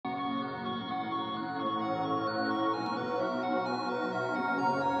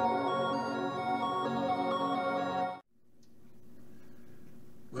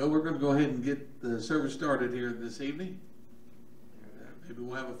we're going to go ahead and get the service started here this evening. Maybe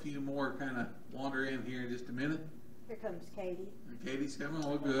we'll have a few more kind of wander in here in just a minute. Here comes Katie. Katie's coming.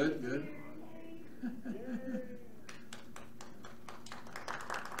 Oh, good, good.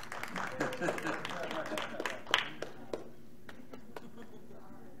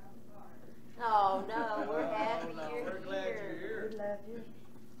 Oh no, we're happy you're we're glad you're here. We love you.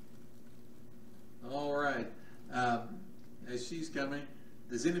 All right. As she's coming,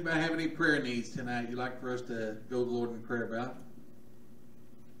 does anybody have any prayer needs tonight you'd like for us to go to the Lord in prayer about?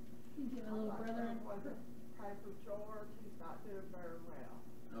 Give a little brother. Pray for George. He's not doing very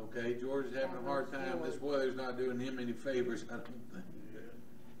well. Okay, George is having a hard time. This weather's not doing him any favors, I don't think.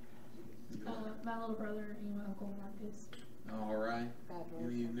 My little brother and my uncle Marcus. All right.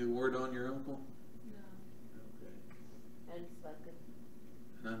 Any new word on your uncle? No. Okay. Unspoken.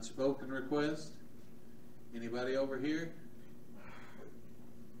 An unspoken request? Anybody over here?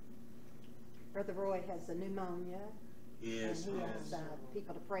 Brother Roy has a pneumonia. Yes. And he has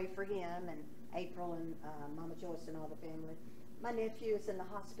people to pray for him, and April and Mama Joyce and all the family. My nephew is in the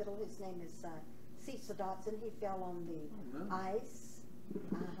hospital. His name is Cecil Dotson. He fell on the ice.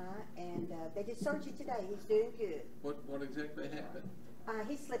 And they did surgery today. He's doing good. What exactly happened?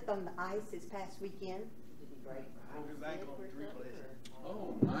 He slipped on the ice this past weekend. Did he break his ankle or something?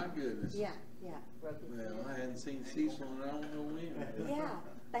 Oh my goodness. Yeah. Well, I hadn't seen Cecil and I don't know when. Yeah.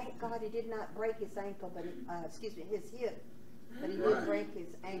 Thank God he did not break his ankle, but his hip. But he Right. did break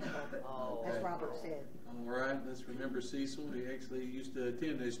his ankle, as Okay. Robert said. All right, let's remember Cecil. He actually used to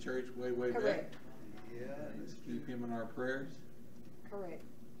attend this church way back. Correct. Yeah. Let's keep him in our prayers. Correct.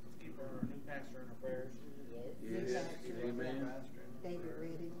 Keep our new pastor in our prayers. Yes. Amen. David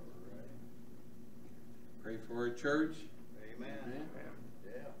Reddy. Pray for our church. Amen. Amen.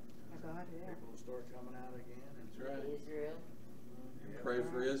 Yeah. My God, yeah. People will start coming out again. That's right. Israel. And pray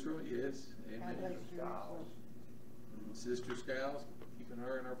for Israel. Yes. God Amen. bless Jerusalem. And Sister Skiles, keeping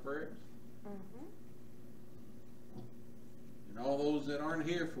her in our prayers. Mm-hmm. And all those that aren't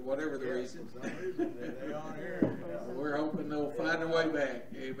here for whatever the reason. For some reason, they aren't here. We're hoping they'll find their way back.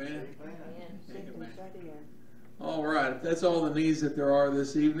 Amen. Amen. All right, if that's all the needs that there are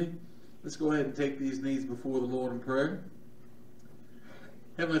this evening, let's go ahead and take these needs before the Lord in prayer.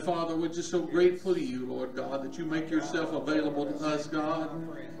 Heavenly Father, we're just so grateful to you, Lord God, that you make yourself available to us, God.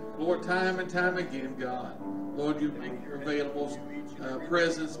 Lord, time and time again, God. Lord, you make your available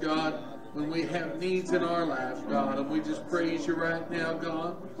presence, God, when we have needs in our lives, God. And we just praise you right now,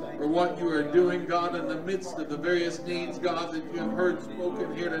 God, for what you are doing, God, in the midst of the various needs, God, that you have heard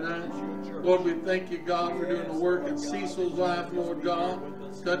spoken here tonight. Lord, we thank you, God, for doing the work in Cecil's life, Lord God,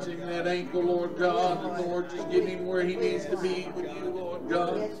 touching that ankle, Lord God, and Lord, just getting him where he needs to be with you, Lord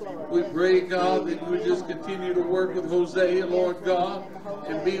God. We pray, God, that you would just continue to work with Hosea, Lord God,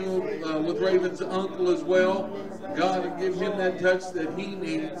 and be with Raven's uncle as well, God, and give him that touch that he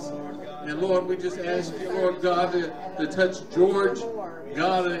needs. And Lord, we just ask you, Lord God, to touch George,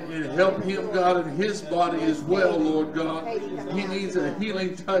 God, and help him, God, in his body as well, Lord God. He needs a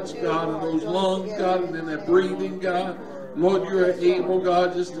healing touch, God, in those lungs, God, and in that breathing, God. Lord, you are able,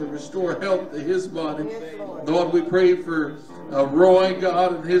 God, just to restore health to his body. Lord, we pray for Roy,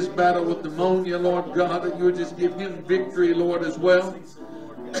 God, in his battle with pneumonia, Lord God, that you would just give him victory, Lord, as well.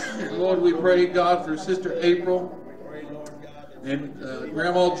 Lord, we pray, God, for Sister April and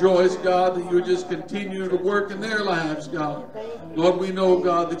Grandma Joyce, God, that you would just continue to work in their lives, God. Lord, we know,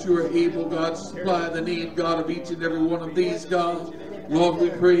 God, that you are able, God, to supply the need, God, of each and every one of these, God. Lord, we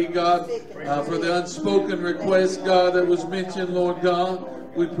pray, God, for the unspoken request, God, that was mentioned, Lord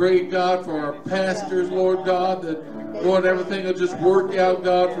God. We pray, God, for our pastors, Lord God, that, Lord, everything will just work out,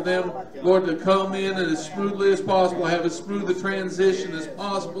 God, for them, Lord, to come in and as smoothly as possible, have as smooth a transition as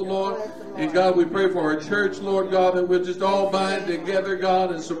possible, Lord. And, God, we pray for our church, Lord God, that we'll just all bind together,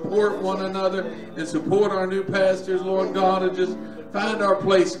 God, and support one another and support our new pastors, Lord God, and just find our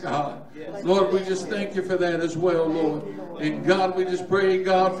place, God. Lord, we just thank you for that as well, Lord. And, God, we just pray,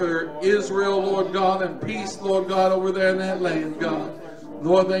 God, for Israel, Lord God, and peace, Lord God, over there in that land, God.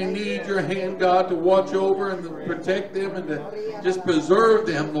 Lord, they need your hand, God, to watch over and to protect them and to just preserve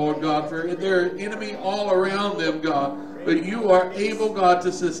them, Lord God, for their enemy all around them, God. But you are able, God,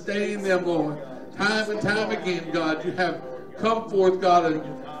 to sustain them, Lord. Time and time again, God, you have come forth, God,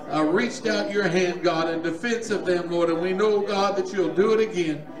 and reached out your hand, God, in defense of them, Lord. And we know, God, that you'll do it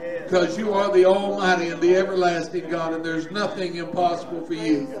again because you are the Almighty and the everlasting God, and there's nothing impossible for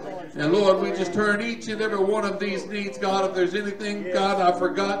you. And Lord, we just turn each and every one of these needs, God. If there's anything, God, I've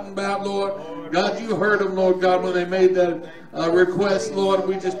forgotten about, Lord, God, you heard them, Lord God, when they made that request, Lord.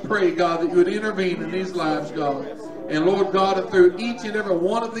 We just pray, God, that you would intervene in these lives, God. And Lord God, through each and every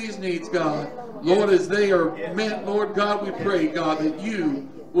one of these needs, God, Lord, as they are met, Lord God, we pray, God, that you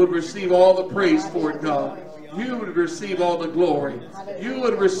would receive all the praise for it, God. You would receive all the glory. You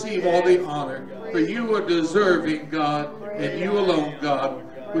would receive all the honor. For you are deserving, God, and you alone, God.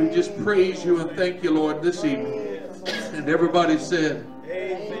 We just praise you and thank you, Lord, this evening. And everybody said,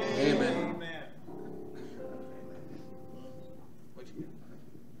 Amen. Amen.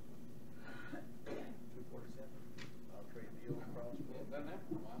 I'll trade the old cross for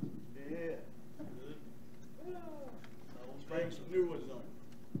yeah. I'll bring some new ones on.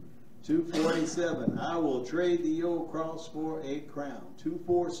 247. I will trade the old cross for a crown.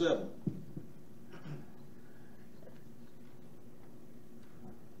 247.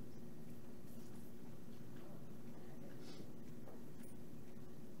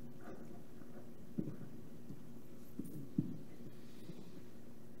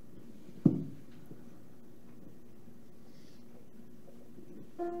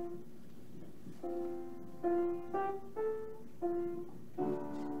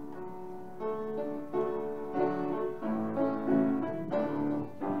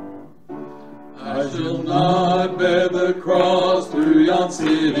 I shall not bear the cross through yon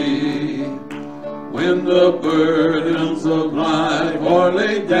city, when the burdens of life are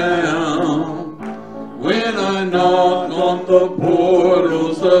laid down. When I knock on the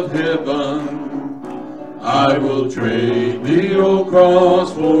portals of heaven, I will trade the old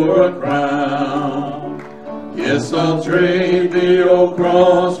cross for a crown. Yes, I'll trade the old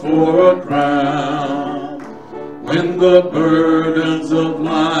cross for a crown. When the burdens of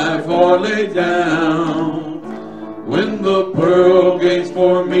life are laid down, when the pearl gates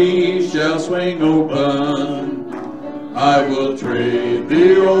for me shall swing open, I will trade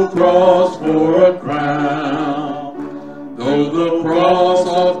the old cross for a crown. Though the cross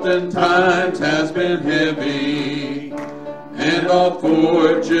oftentimes has been heavy, and all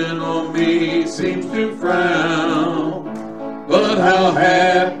fortune on me seems to frown, but how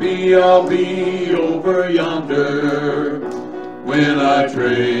happy I'll be over yonder, when I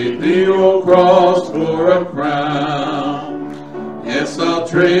trade the old cross for a crown. Yes, I'll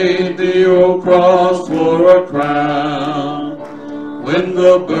trade the old cross for a crown. When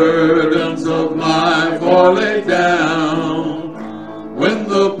the burdens of life are laid down, when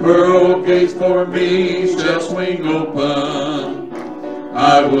the pearl gates for me shall swing open,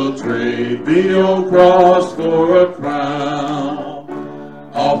 I will trade the old cross for a crown.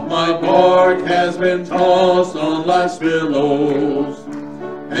 Off my bark has been tossed on life's billows,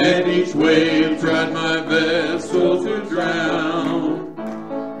 and each wave tried my vessel to drown.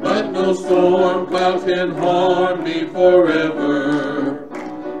 But no storm cloud can harm me forever,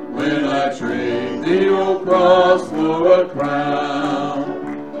 when I trade the old cross for a crown.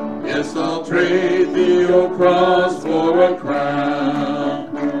 Yes, I'll trade the old cross for a crown.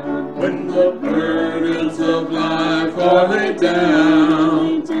 When the burdens of life are laid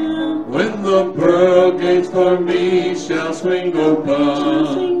down, when the pearl gates for me shall swing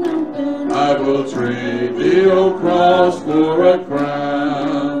open, I will trade the old cross for a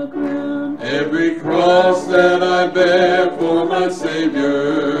crown. Every cross that I bear for my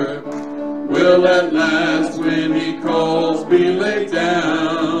Savior will at last, when He calls, be laid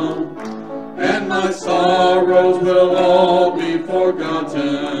down, and my sorrows will all be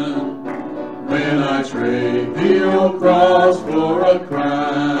forgotten, when I trade the old cross for a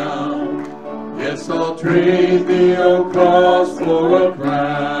crown. Yes, I'll trade the old cross for a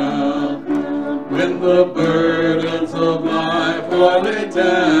crown. When the burdens of life are laid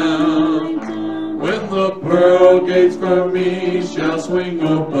down, when the pearl gates for me shall swing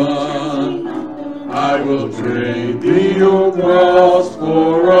open, I will trade the old cross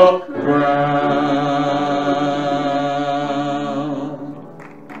for a crown.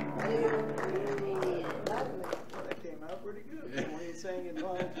 That came out pretty good. When he sang it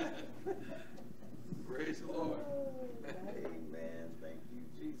wrong. Praise the Lord. Amen. Thank you,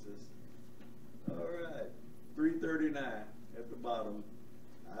 Jesus. All right. 339 at the bottom.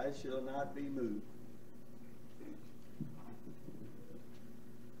 I shall not be moved.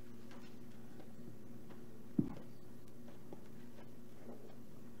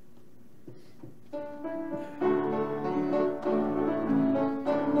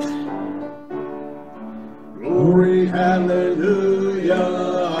 Glory, hallelujah,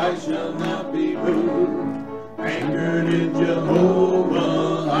 I shall not be moved. Anchored in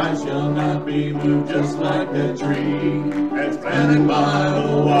Jehovah, I shall not be moved. Just like a tree that's planted by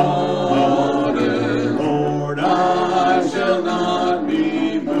the water, Lord, I shall not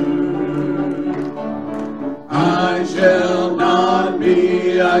be moved.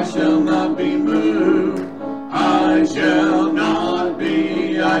 I shall not be moved. I I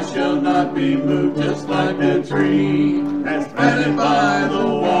shall not be moved, just like a tree that's planted by the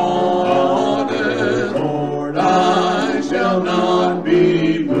waters. Lord, I shall not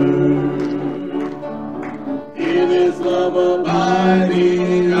be moved. In his love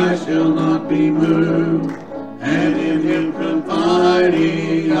abiding, I shall not be moved. And in him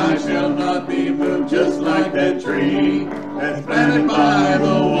confiding, I shall not be moved, just like that tree that's planted by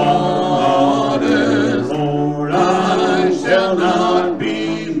the waters. Lord, I shall not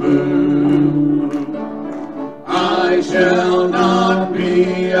be moved. I shall not be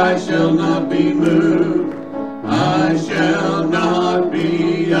moved. I shall not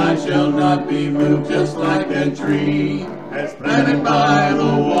be moved, just like that tree that's planted by the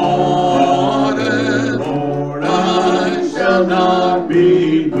waters. Lord, I shall not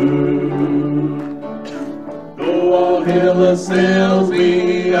be moved. Though all hell assails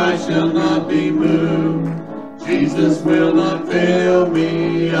me, I shall not be moved. Jesus will not fail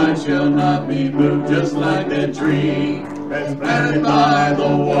me, I shall not be moved, just like that tree that's planted by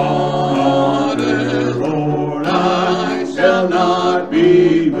the waters. Lord, I shall not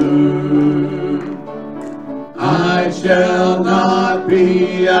be moved. I shall not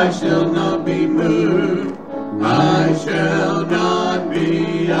be moved. I shall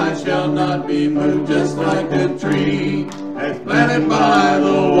not be moved, just like that tree that's planted by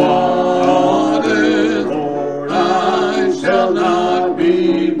the waters. Lord, I shall not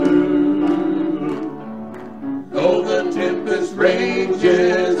be moved. Though the tempest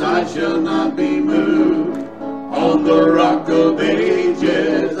rages, I shall not be moved. On the rock of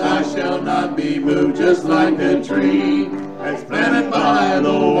ages, I shall not be moved, just like that tree that's planted by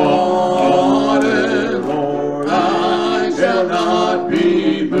the waters. Lord, I shall not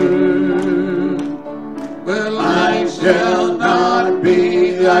be moved. Well, I shall not be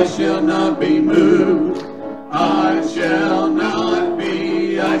moved. I shall not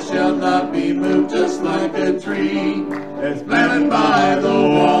be moved, just like a tree that's planted by the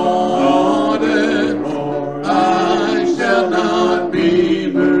waters. Lord, I shall not be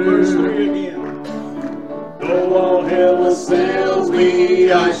moved. Verse 3 again. Though all hell assails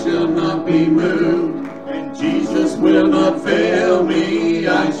me, I shall not be moved. And Jesus will not fail me,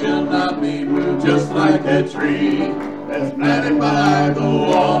 I shall not be moved, just like that tree that's planted by the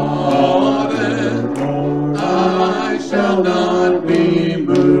waters. Lord, I shall not be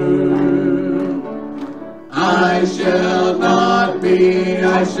moved. I shall not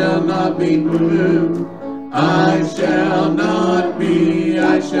be moved. I shall not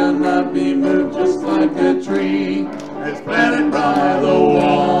be moved, just like a tree that's planted by the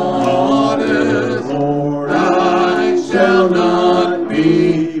waters. Lord, I shall not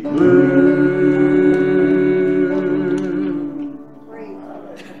be moved.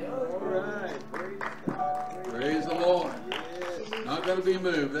 Praise the Lord. Not going to be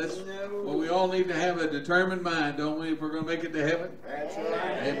moved. That's well, we all need to have a determined mind, don't we, if we're going to make it to heaven? That's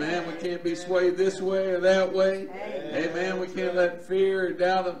right. Amen. We can't be swayed this way or that way. Amen. We can't let fear or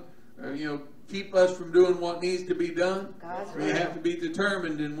doubt keep us from doing what needs to be done. We have to be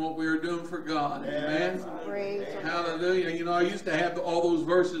determined in what we are doing for God. Amen. Hallelujah. I used to have all those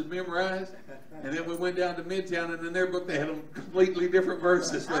verses memorized, and then we went down to Midtown, and in their book they had completely different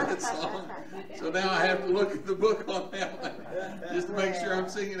verses for that song. So now I have to look at the book on that one just to make sure I'm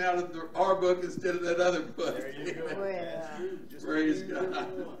singing out of our book instead of that other book. Praise God.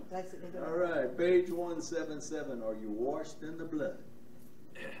 All right, page 177. Are you washed in the blood?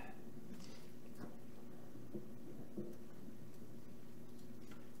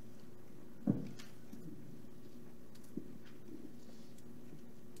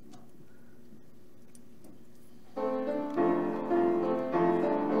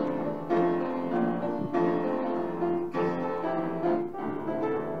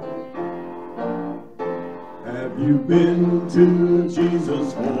 Have you been to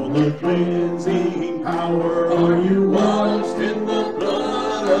Jesus for the cleansing power? Are you washed in the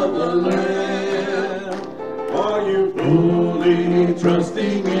blood of the Lamb? Are you fully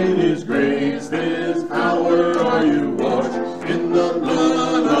trusting in His grace, His power? Are you washed in the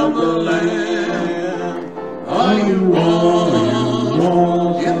blood of the Lamb? Are you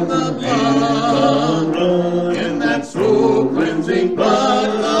washed in the blood, in that soul cleansing blood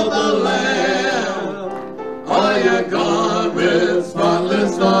of the Lamb? Are your garments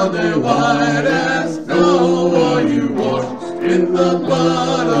spotless? Are they white as snow? Are you washed in the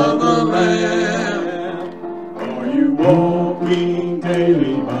blood of the Lamb? Are you walking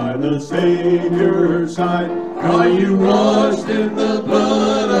daily by the Savior's side? Are you washed in the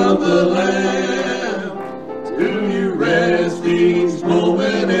blood of the Lamb? Do you rest each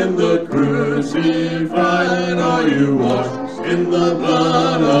moment in the crucified? Are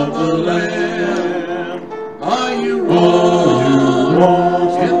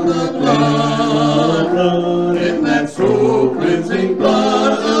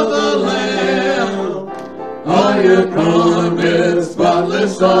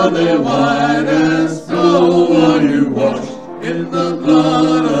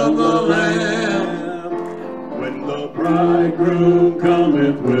blood of the Lamb. When the bridegroom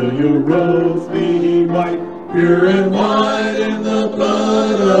cometh, will your robes be white, pure and white in the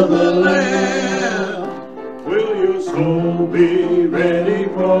blood of the Lamb? Will your soul be ready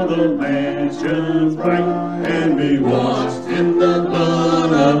for the mansions bright, and be washed in the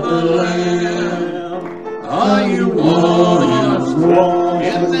blood of the Lamb? Are you washed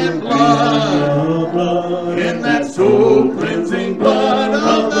in that blood, in that soul cleansing blood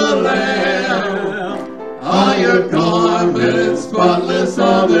of the Lamb? Are your garments spotless?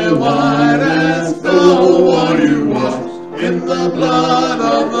 Are they white as snow? Are you washed in the blood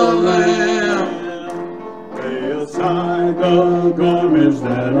of the Lamb? Lay aside the garments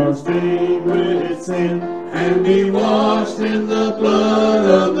that are stained with sin, and be washed in the blood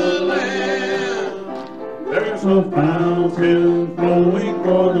of the Lamb. There's a fountain flowing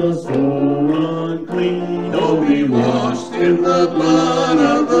for the soul unclean. Oh, be washed in the blood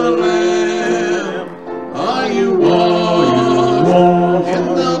of the Lamb. Are you washed in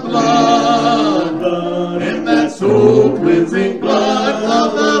the blood, in that soul cleansing blood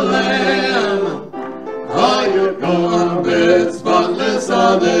of the Lamb? Are your garments spotless?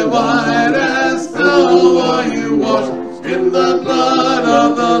 Are they white as snow? Are you washed in the blood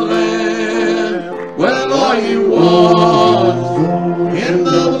of the Lamb? Well, are you washed in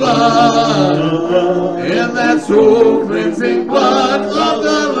the blood, in that soul cleansing blood of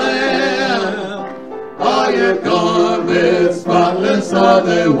the Lamb? Are your garments spotless? Are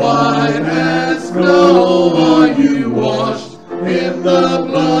they white as snow? Are you washed in the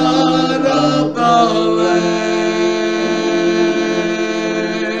blood of the Lamb?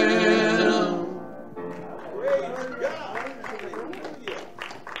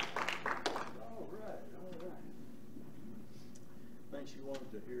 Thanks, you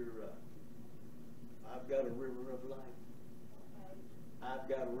wanted to hear, I've got a river of life. I've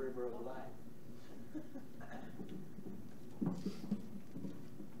got a river of life.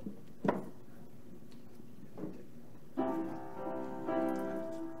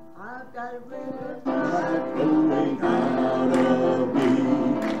 I've got a river of life Flowing out of me,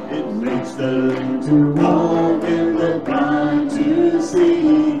 it makes the lame to walk and the blind to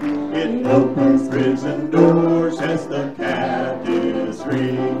see. It opens prison doors, sets the captives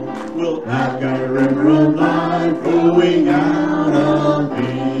free. Well, I've got a river of life flowing out of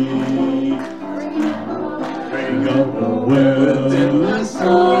me. Spring up a well within my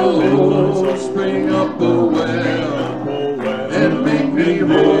soul, spring up a well, and make me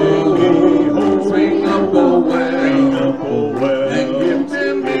whole. Spring up a well, and give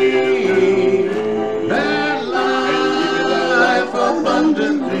to me that life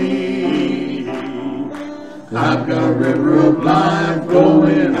abundantly. I've got a river of life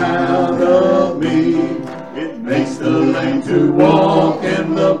flowing out of me. It makes the lame to walk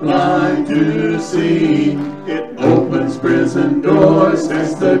and the blind to see. It opens prison doors,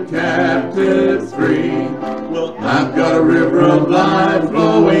 sets the captives free. Well, I've got a river of life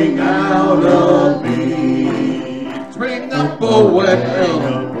flowing out of me. Spring up a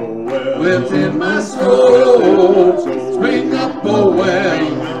well within my soul. Spring up a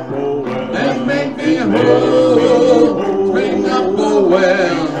well and make me whole. Spring up a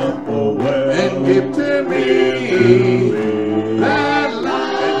well and give to me that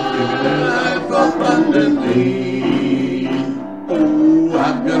life abundantly. Oh,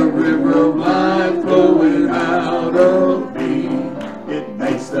 I've got a river of life flowing out of me. It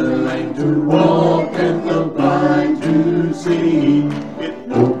makes the lame to walk and the blind to see.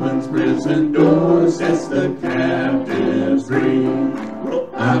 It opens prison doors, sets the captives free. Well,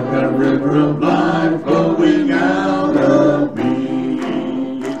 I've got a river of life flowing out of me.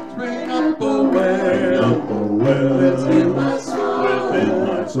 Spring up a well, within my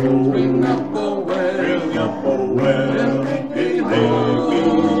soul, spring up a well, and make me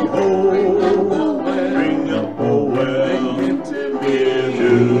whole. Spring up a well, and give to me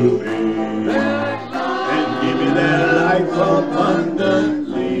that life, and give me that life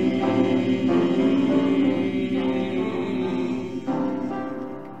abundantly.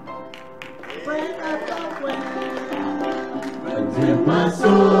 Spring up a well, within my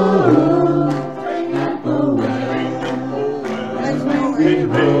soul, spring up a well, and make me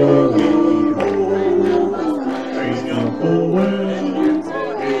whole. Spring up a well, and give to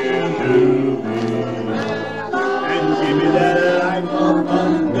me, and give me that life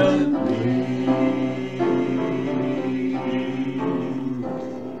abundantly.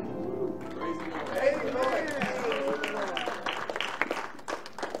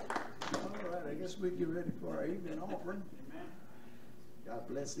 All right, I guess we get ready for our evening offering. God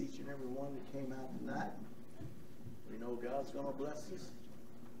bless each and every one that came out tonight. We know God's going to bless us.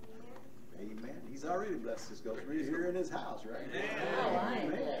 Amen. He's already blessed us because we're here in his house, right?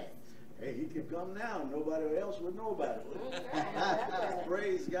 Amen. Hey, he could come now. Nobody else would know about it.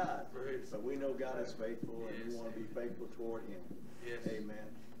 Praise God. But we know God is faithful, and we want to be faithful toward him. Yes. Amen.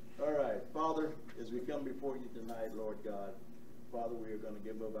 All right. Father, as we come before you tonight, Lord God, Father, we are going to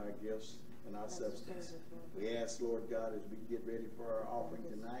give up our gifts and our substance. We ask, Lord God, as we get ready for our offering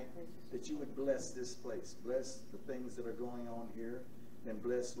tonight, that you would bless this place. Bless the things that are going on here. And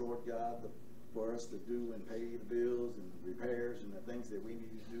bless, Lord God, for us to do and pay the bills and repairs and the things that we need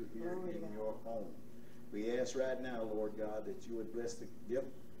to do here in your home. We ask right now, Lord God, that you would bless the gift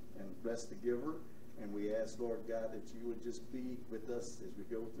and bless the giver. And we ask, Lord God, that you would just be with us as we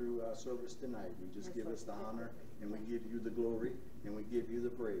go through our service tonight. We just give us the honor, and we give you the glory, and we give you the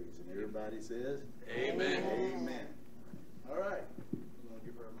praise. And everybody says, Amen. Amen. All right. You want to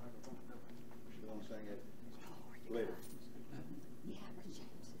give her a microphone? She's going to sing it later.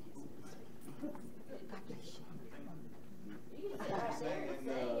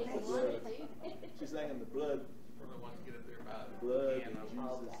 She's singing the blood. Blood that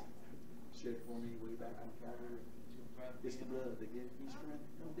Jesus shed for me way back on Calvary. It's the blood that gives me strength.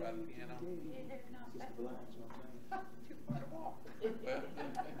 It's the blood. That's what I'm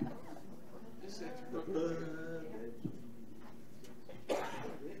saying. The blood that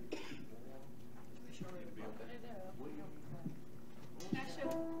Can I show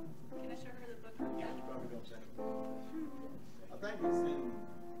her the book? yeah, you probably don't sing it. I think it's in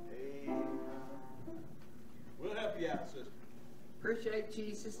we'll help you out, sister. Appreciate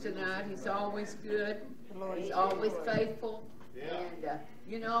Jesus tonight. He's always good. He's always faithful. Yeah. And,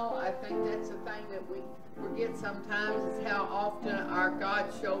 you know, I think that's the thing that we forget sometimes is how often our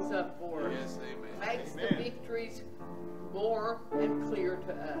God shows up for us. Yes, amen. Makes Amen. the victories more and clear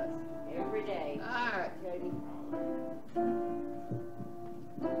to us. Every day. All right, Katie.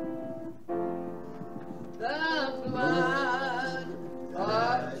 The blood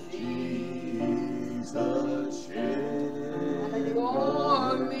of Jesus shed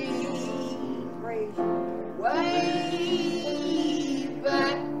for me. Praise you. Way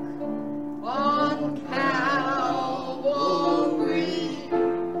back on Calvary,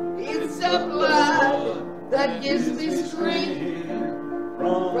 it's the blood that gives me strength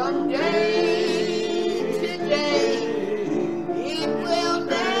from day to day. It will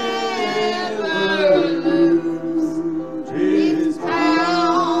never lose its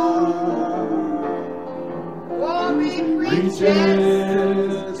power, for it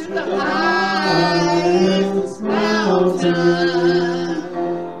reaches to the highest mountain,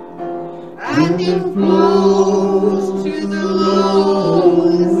 and it flows to the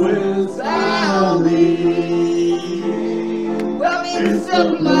lowest valley. Well, it's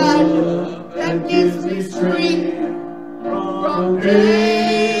the blood that gives me strength from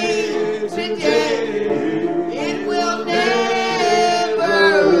day to day. It will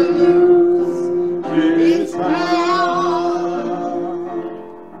never lose its power.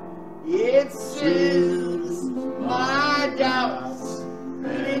 It soothes my doubts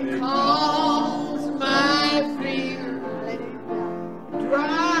and it calms my fear,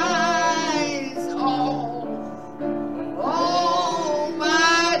 dries all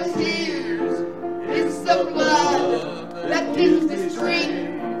my tears. It's the blood that gives me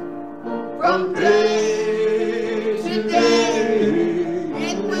strength from day to day.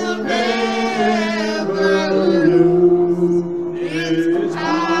 It will never lose its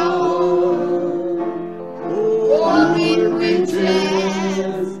power, for it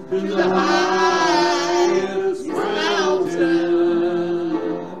reaches to the highest mountain,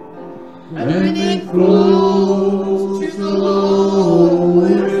 and it flows to the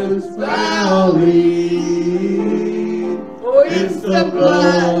lowest valley. For it's the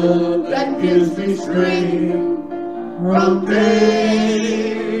blood that gives me strength from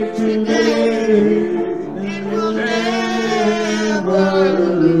day to day. It will never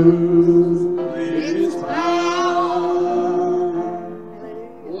lose its power.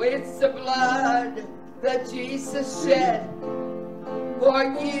 Oh, it's the blood that Jesus shed for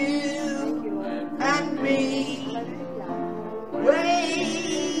you and me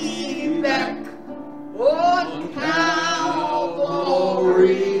way back on Calvary.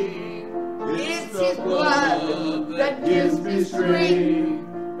 It's his blood that gives me strength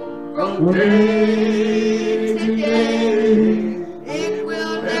from day to day. It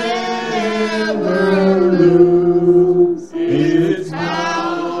will never lose its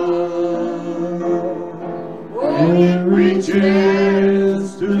power. Oh, it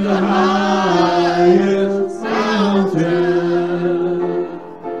reaches to the highest mountain,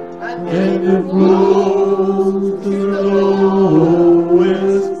 and it flows to the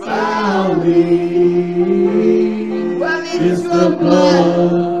lowest valley.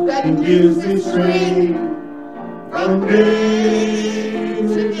 gives me strength from day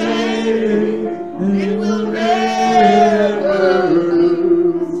to day. It will never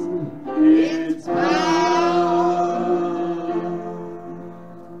lose its power.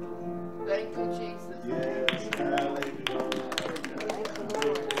 Thank you, Jesus. Yes, hallelujah.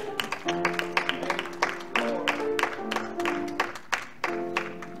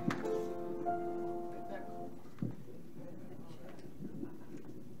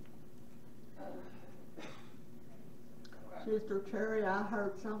 Sister Terry, I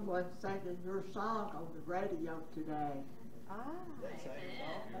heard someone singing your song on the radio today. Ah, That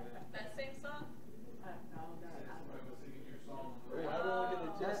same song?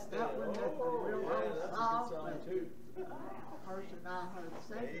 That one that's a real old song, but the person I heard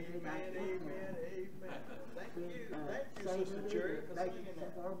singing it, I Amen, amen, amen. Thank you, Sister Cherry, for making singing some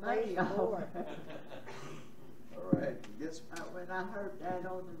that. more praise money the off Lord. it. All right, yes. When I heard that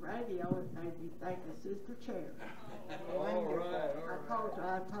on the radio, it made me think of Sister Cherry. All right, I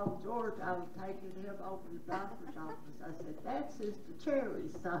told George I was taking him over to the doctor's office. I said, that's Sister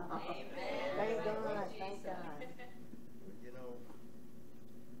Cherry's song. Thank God, thank God. You know,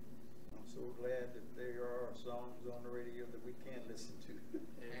 I'm so glad that there are songs on the radio that we can listen to.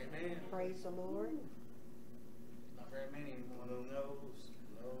 Amen. Praise the Lord. Not very many anymore. One of those,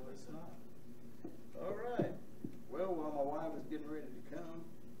 no, it's not. All right. Well, while my wife is getting ready to come,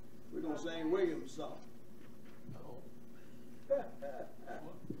 we're going to sing Williams' song. Oh.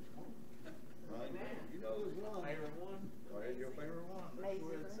 Right. You know there's one. Favorite one? What is your favorite one? Let's go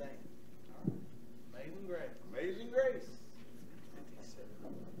ahead and sing. Amazing Grace. Amazing Grace.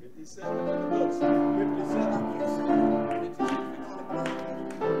 57 in the books.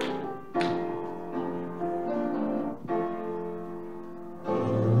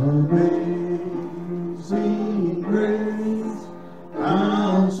 'Amazing grace,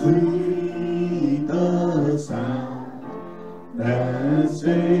 how sweet the sound that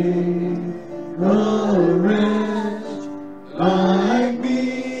saved a wretch like me.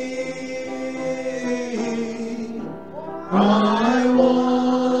 I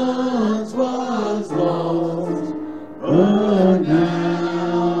once was lost, but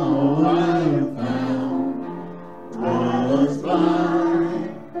now I am found. Was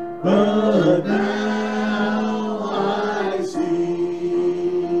blind, but now I see.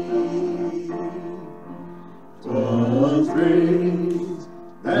 'Twas grace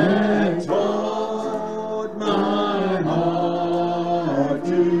that taught my heart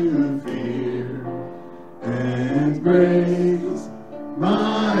to fear, and grace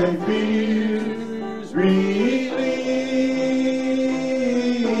my fears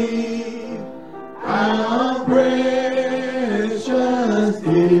relieved. How precious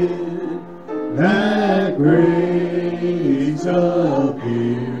did that grace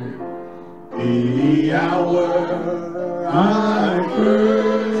appear the hour I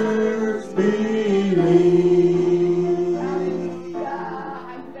first believed.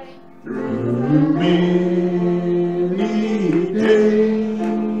 Through many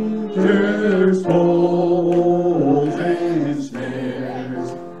dangers, toils, and snares,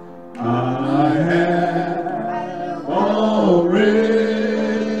 I have already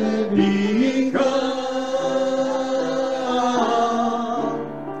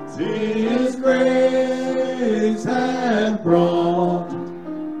come. Since grace hath brought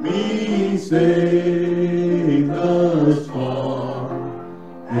me safe thus far,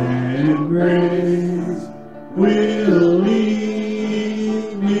 and grace will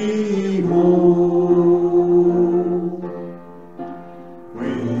lead me home.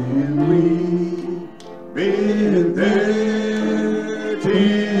 When we've been there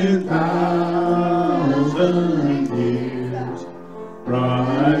 10,000 years,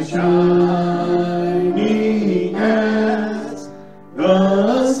 bright shining as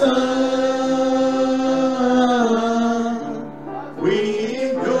the sun,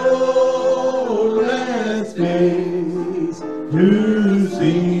 we've goalless days to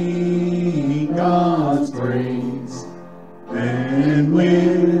sing God's praise. And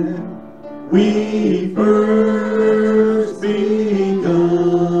when we first begun,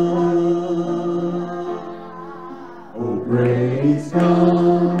 oh, praise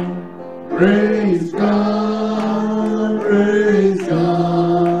God, praise God, praise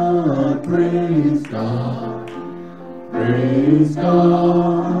God, praise God, praise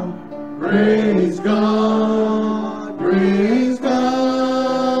God, praise God, praise God,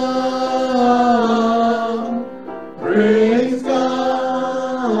 praise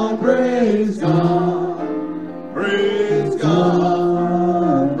God, praise God, praise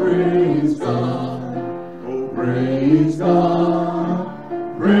God, praise God, oh, praise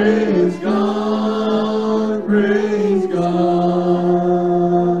God, praise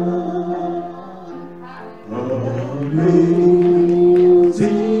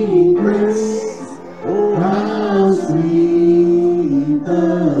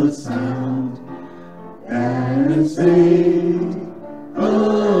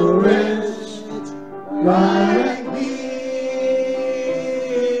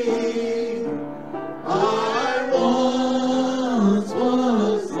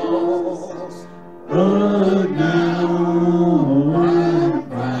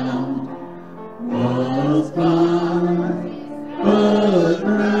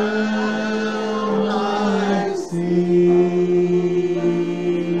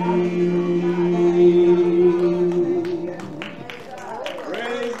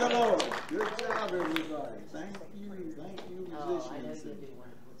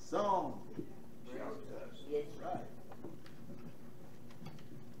Song. Yes. Right.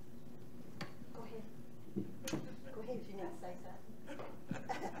 Go ahead. Go ahead if you need to say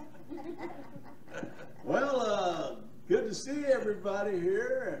something. Well, good to see everybody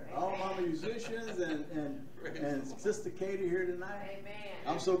here, and all my musicians and Sister Katie here tonight. Amen.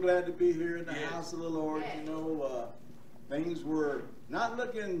 I'm so glad to be here in the Yes. house of the Lord. Yes. You know, things were not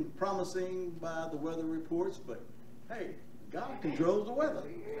looking promising by the weather reports, but hey, God controls the weather.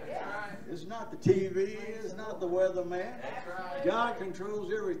 It's not the TV, it's not the weather man. That's right. God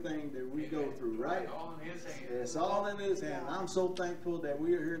controls everything that we go through, right? All in His hands. It's all in His hand. I'm so thankful that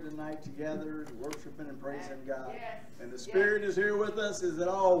we are here tonight together, worshiping and praising God. Yes. And the Spirit is here with us as it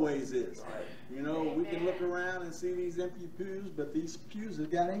always is. You know, we can look around and see these empty pews, but these pews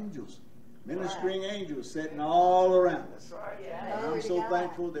have got angels, ministering angels sitting all around us. And I'm Glory to so God.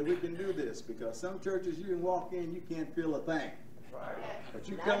 thankful that we can do this, because some churches you can walk in, you can't feel a thing. But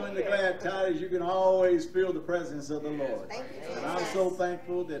you come into Glad Tidings, you can always feel the presence of the Lord. Thank you, And I'm Jesus. so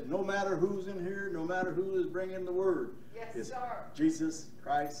thankful that no matter who's in here, no matter who is bringing the word, Yes, it's sir. Jesus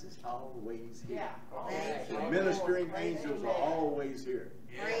Christ is always here. Yeah. Thank The you, ministering Lord. Praise angels the are Lord. always here.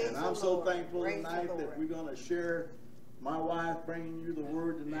 Praise And the I'm so Lord. thankful Praise the tonight that Lord. we're going to share my wife bringing you the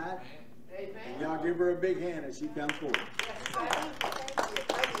word tonight. Amen. And y'all give her a big hand as she comes forward.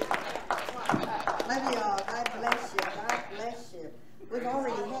 Love you all. God bless you. God bless you. We've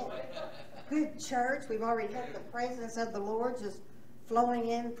already had good church. We've already had the presence of the Lord just flowing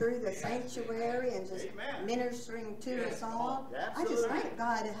in through the sanctuary and just Amen. ministering to us all. I Absolutely. just thank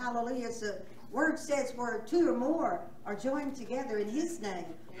God. Hallelujah. As the word says, where two or more are joined together in His name.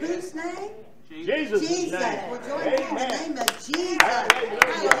 Whose name? Jesus' Jesus. name. We're joined in the name of Jesus. Hallelujah.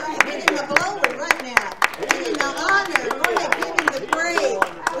 Hallelujah. Give Him the glory right now. Give Him the honor. Go ahead, give Him the praise.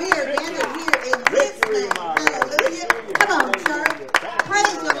 We are gathered here in His name. Hallelujah. Come on, church.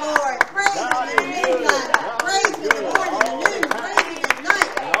 Praise the Lord. Praise Him in the midnight. Praise Him in the morning, the noon. Praise Him at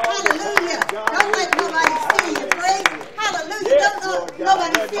night. Hallelujah. Don't let nobody steal your praise. Hallelujah. Don't let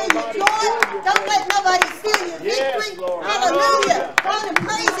nobody steal your joy. Don't let nobody steal your victory. Hallelujah. Go and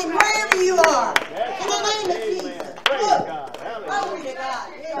praise Him wherever you are. In the name of Jesus. Glory to God.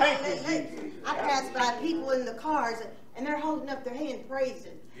 I pass by people in the cars and they're holding up their hand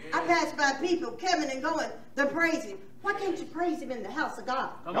praising. I pass by people coming and going, they're praising. Why can't you praise Him in the house of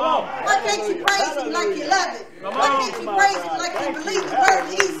God? Come on. Why can't you praise Him like you love it? Why can't you praise Him like you believe the word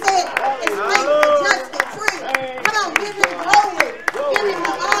He said is faithful, just, and true? Come on, give Him glory. Give Him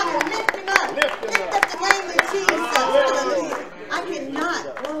the honor. Lift Him up. Lift up the name of Jesus. Hallelujah. I cannot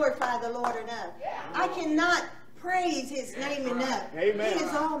glorify the Lord enough. I cannot praise His name enough. Amen. He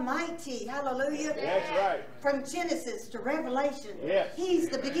is almighty. Hallelujah. That's right. From Genesis to Revelation, Yes. He's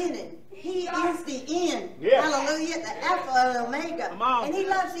the beginning. He is the end. Yes. Hallelujah. The Alpha and Omega. Come on. And He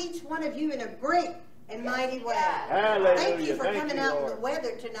loves each one of you in a great and mighty way. Hallelujah. Thank you for Thank coming you, out in Lord. the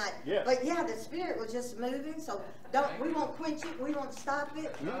weather tonight. Yes. But yeah, the Spirit was just moving, so we won't quench it, we won't stop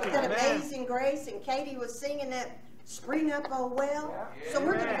it. That Amen. Amazing Grace, and Katie was singing that Spring Up Oh Well. So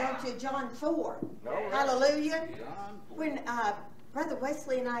we're going to go to John 4. Hallelujah. When Brother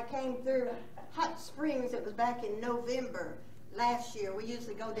Wesley and I came through Hot Springs, it was back in November last year. We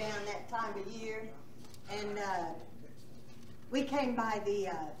usually go down that time of year. And we came by the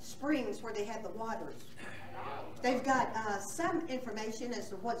springs where they had the waters. They've got some information as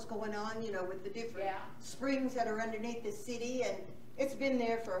to what's going on, you know, with the different springs that are underneath the city. And it's been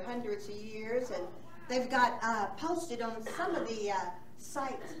there for hundreds of years. And they've got posted on some of the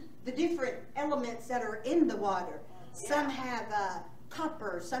sites the different elements that are in the water. Some have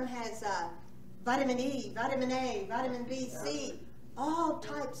copper, some has vitamin E, vitamin A, vitamin B, C, all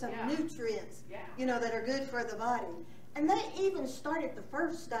types of nutrients, you know, that are good for the body. And they even started the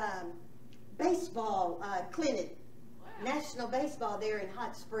first baseball clinic, national baseball there in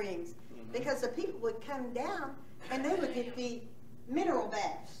Hot Springs, because the people would come down and they would get the mineral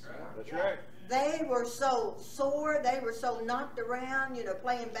baths. That's right. They were so sore, they were so knocked around, you know,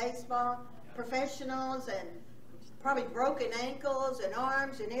 playing baseball, professionals, and probably broken ankles and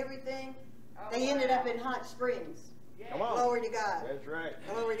arms and everything. They ended up in Hot Springs. Come on. Glory to God. That's right.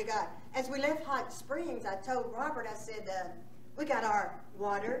 Glory to God. As we left Hot Springs, I told Robert, I said, we got our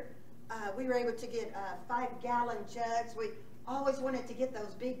water. We were able to get 5-gallon jugs. We always wanted to get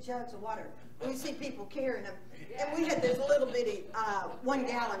those big jugs of water. We see people carrying them. And we had this little bitty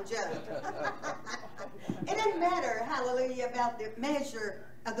 1-gallon jug. It didn't matter, hallelujah, about the measure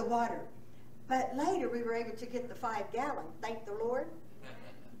of the water. But later we were able to get the 5-gallon. Thank the Lord.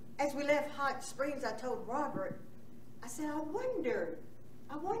 As we left Hot Springs, I told Robert, I said, I wonder,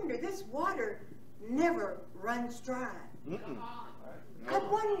 this water never runs dry.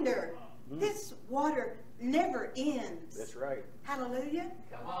 reminder, this water never ends. That's right. Hallelujah.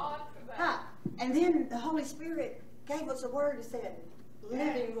 Come on for that. Ha. And then the Holy Spirit gave us a word that said,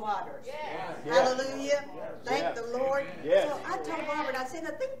 living waters. Yes. Hallelujah. Thank Yes. the Lord. Yes. So I told Robert, I said,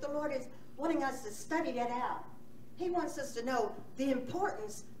 I think the Lord is wanting us to study that out. He wants us to know the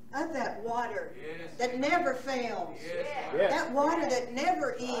importance of that water that never fails. Yes. That water that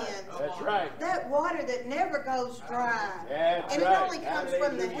never ends. That's right. That water that never goes dry. That's And it right. only comes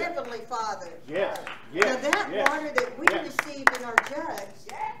from the Hallelujah. Heavenly Father. Yes. Now Yes. that yes. water that we Yes. received in our jugs,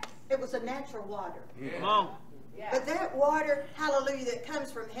 it was a natural water. Come on. But that water, hallelujah, that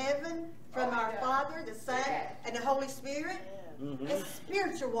comes from heaven, from our Father, the Son, and the Holy Spirit, is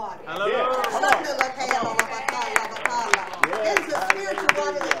spiritual water. Hallelujah. Come on. It's a spiritual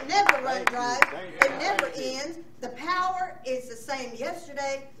water that never runs dry. Thank you. It never ends. The power is the same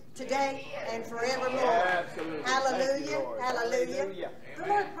yesterday, today, and forevermore. Absolutely. Hallelujah. Thank you, Lord. Hallelujah. Hallelujah. The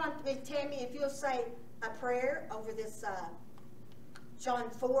Lord prompted me, Tammy, if you'll say a prayer over this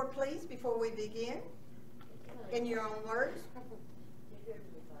John 4, please, before we begin, in your own words. Dear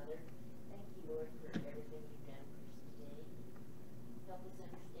Heavenly Father, thank you, Lord, for everything you've done for us today. Help us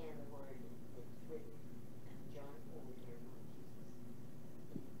understand the word that's written in John 4, dear Lord Jesus.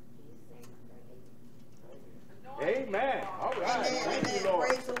 In Jesus' name, I pray. Amen. All right. Amen, Thank amen. you, Lord.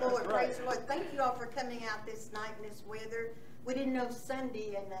 Praise the Lord, That's right. praise the Lord. Thank you all for coming out this night in this weather. We didn't know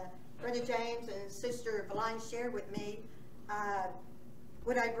Sunday, and Brother James and Sister Valine shared with me,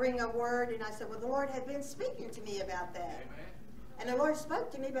 would I bring a word? And I said, well, the Lord had been speaking to me about that. Amen. And the Lord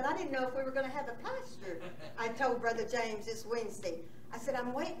spoke to me, but I didn't know if we were going to have a pastor. I told Brother James this Wednesday. I said,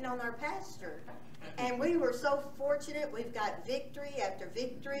 I'm waiting on our pastor. And we were so fortunate. We've got victory after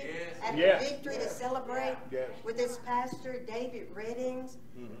victory after Yes. victory to celebrate Yes. with this pastor, David Reddings.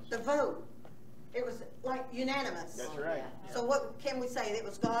 The vote, it was like unanimous. That's right. So what can we say? It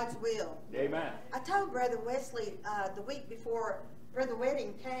was God's will. Amen. I told Brother Wesley the week before Brother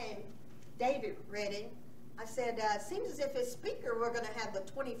Wedding came, David Redding, I said, seems as if his speaker we're going to have the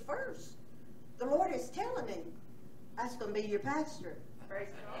 21st. The Lord is telling him, that's going to be your pastor.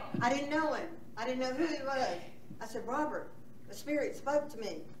 I didn't know him. I didn't know who he was. I said, Robert, the Spirit spoke to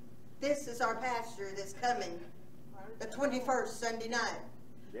me. This is our pastor that's coming the 21st Sunday night.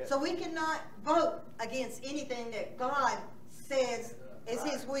 Yes. So we cannot vote against anything that God says is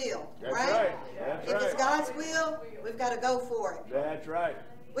His will, That's right? right. That's If it's right. God's will, we've got to go for it. That's right.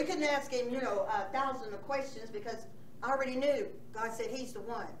 We couldn't ask Him, 1,000 of questions because I already knew. God said He's the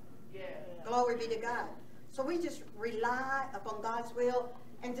one. Glory be to God. So we just rely upon God's will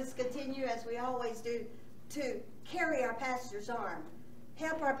and just continue as we always do to carry our pastor's arm.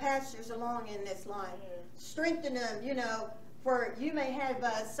 Help our pastors along in this life. Strengthen them, for you may have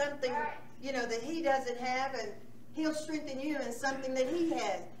something, that he doesn't have, and he'll strengthen you in something that he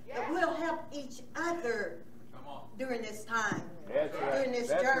has. That we'll help each other during this time, That's right. during this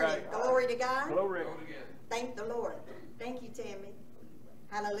That's journey. right. Glory to God. Glory. Thank the Lord. Thank you, Tammy.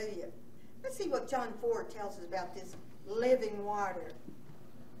 Hallelujah. Let's see what John 4 tells us about this living water.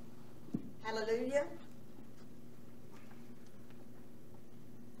 Hallelujah.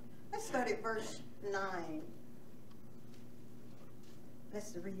 Let's start at verse 9.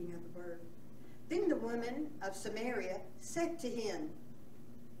 That's the reading of the word. Then the woman of Samaria said to him,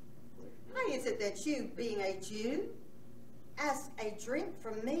 how is it that you, being a Jew, ask a drink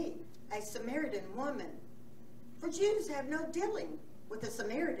from me, a Samaritan woman? For Jews have no dealing with a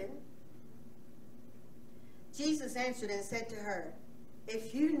Samaritan. Jesus answered and said to her,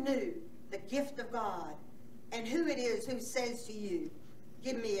 if you knew the gift of God and who it is who says to you,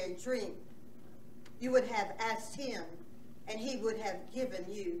 give me a drink, you would have asked him, and he would have given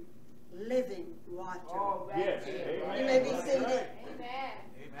you living water. Yes. Amen. You may be seated. Amen.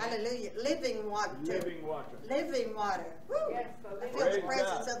 Hallelujah. Living water. Living water. Living water. Woo. Yes, I feel Praise the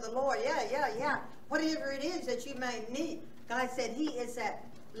presence God. of the Lord. Yeah. Whatever it is that you may need, God said He is that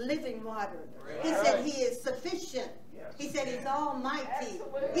living water. He said He is sufficient. He said He's almighty.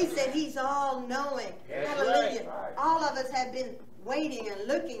 He said He's all-knowing. That's Hallelujah. right. All of us have been waiting and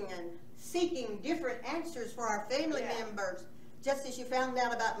looking and seeking different answers for our family members. Just as you found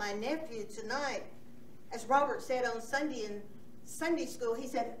out about my nephew tonight, as Robert said on Sunday in Sunday school, he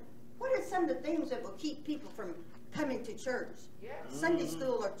said, what are some of the things that will keep people from coming to church? Sunday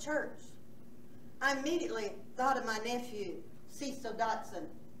school or church? I immediately thought of my nephew, Cecil Dotson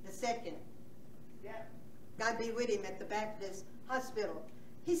II. God be with him at the Baptist Hospital.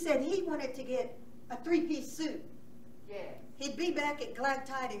 He said he wanted to get a 3-piece suit. He'd be back at Glad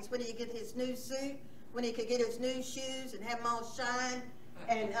Tidings when he'd get his new suit, when he could get his new shoes and have them all shine,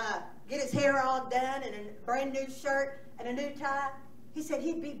 and get his hair all done, and a brand new shirt and a new tie. he said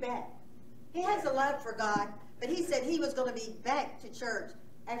he'd be back. He has a love for God, but he said he was going to be back to church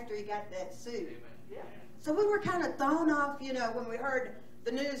after he got that suit. So we were kind of thrown off, you know, when we heard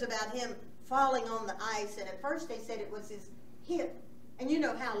the news about him falling on the ice. And at first they said it was his hip. And you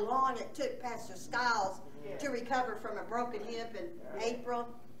know how long it took Pastor Skiles to recover from a broken hip in April.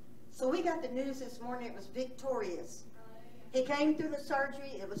 So we got the news this morning it was victorious. He came through the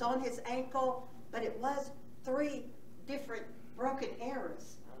surgery. It was on his ankle, but it was 3 different broken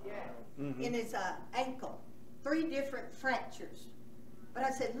arrows in his ankle. 3 different fractures. But I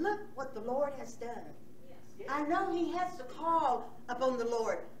said, look what the Lord has done. I know he has to call upon the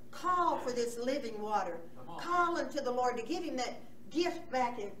Lord. Call for this living water. Call unto the Lord to give him that gift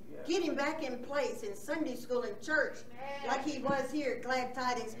back and get him back in place in Sunday school and church like he was here at Glad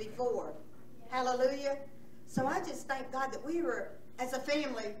Tidings before. Hallelujah. So I just thank God that we were, as a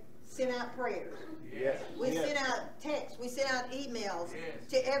family, sent out prayers. We sent out texts. We sent out emails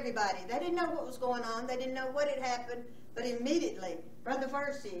to everybody. They didn't know what was going on. They didn't know what had happened. But immediately, Brother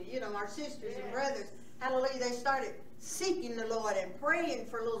Versi, you know, our sisters and brothers, hallelujah, they started seeking the Lord and praying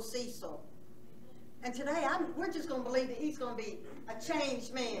for little Cecil. And today, we're just going to believe that he's going to be a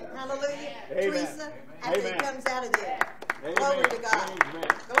changed man. Hallelujah. Amen. Teresa, after he comes out of there. Amen. Glory to God. Amen.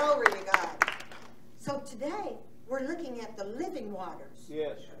 Glory to God. So today, we're looking at the living waters.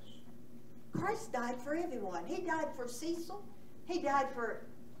 Yes. Christ died for everyone. He died for Cecil. He died for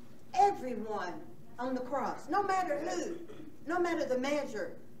everyone on the cross. No matter who. No matter the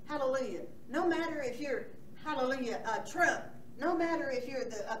measure. Hallelujah. No matter if you're, hallelujah, Trump. No matter if you're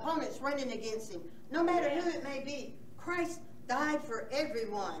the opponents running against him. No matter who it may be. Christ died for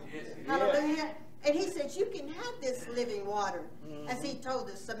everyone. Hallelujah. And he said, you can have this living water. As he told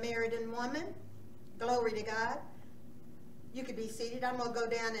the Samaritan woman. Glory to God. You could be seated. I'm going to go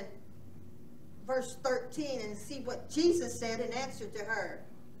down in verse 13 and see what Jesus said in answer to her.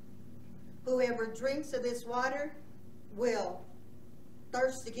 Whoever drinks of this water will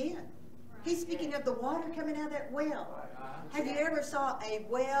thirst again. He's speaking of the water coming out of that well. Have you ever saw a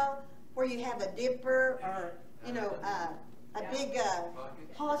well where you have a dipper or, you know, a big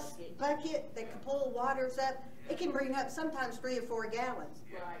hose bucket that can pull waters up? It can bring up sometimes 3 or 4 gallons.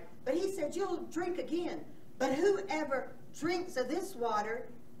 But he said, you'll drink again. But whoever drinks of this water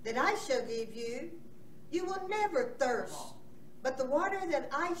that I shall give you, you will never thirst. But the water that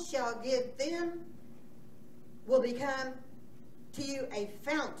I shall give them will become to you a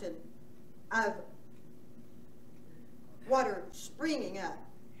fountain of water springing up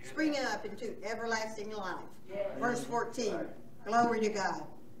into everlasting life. Verse 14. Glory to God.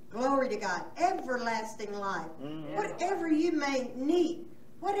 Glory to God. Everlasting life. Whatever you may need,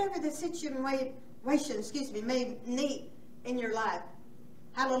 whatever the situation, may need in your life.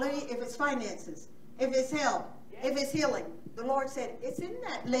 Hallelujah. If it's finances, if it's health, if it's healing. The Lord said, it's in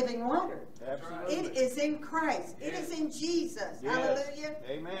that living water. Absolutely. It is in Christ. It is in Jesus. Yes. Hallelujah.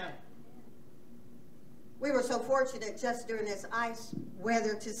 Amen. We were so fortunate just during this ice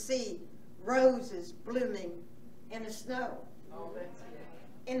weather to see roses blooming in the snow,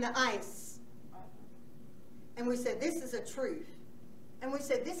 in the ice. And we said, this is a truth. And we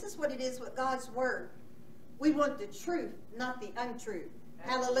said, this is what it is with God's word. We want the truth, not the untruth.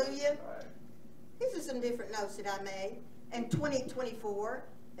 Hallelujah. Right. These are some different notes that I made. In 2024,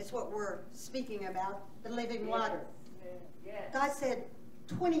 it's what we're speaking about, the living water. God said,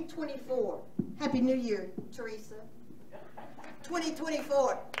 2024, Happy New Year, Teresa.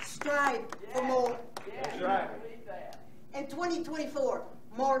 2024, strive for more. That's right. In 2024,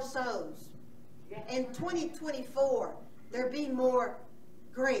 more souls. In 2024, there'll be more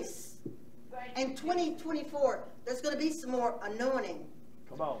grace. In 2024, there's going to be some more anointing.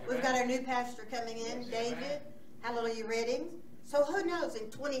 Come on. We've got our new pastor coming in, David. Hallelujah, Redding. So who knows, in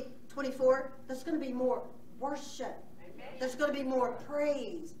 2024, there's going to be more worship. There's going to be more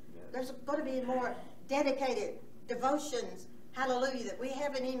praise. There's going to be more dedicated devotions. Hallelujah, that we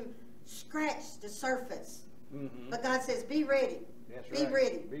haven't even scratched the surface. But God says, be ready. That's Be right.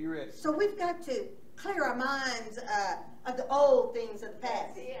 ready. Be ready. So we've got to clear our minds of the old things of the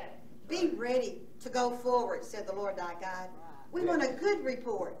past. Be ready to go forward, said the Lord thy God. We want a good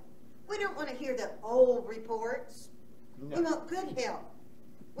report. We don't want to hear the old reports. No. We want good health.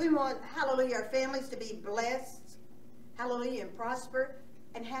 We want, hallelujah, our families to be blessed, hallelujah, and prosper,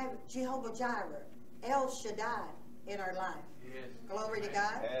 and have Jehovah Jireh, El Shaddai, in our life. Yes. Glory to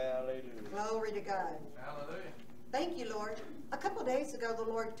God. Hallelujah. Glory to God. Hallelujah. Thank you, Lord. A couple days ago, the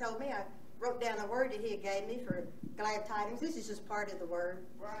Lord told me, I wrote down a word that he had gave me for Glad Tidings. This is just part of the word.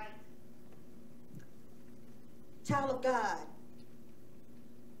 Right. Child of God,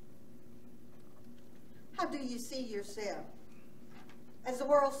 how do you see yourself? as the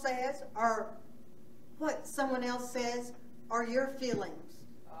world says, or what someone else says, or your feelings.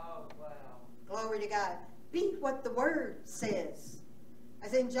 Oh, wow. Glory to God. Be what the Word says.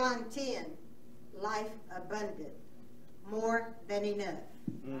 As in John 10, life abundant, more than enough.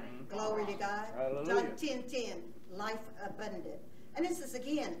 Glory to God. Hallelujah. John 10:10, life abundant. And this is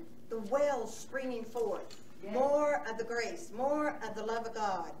again the well springing forth. Yes. More of the grace, more of the love of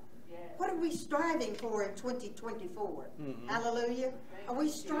God. Yes. What are we striving for in 2024? Hallelujah. Are we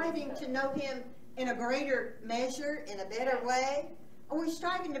striving to know Him in a greater measure, in a better way? Are we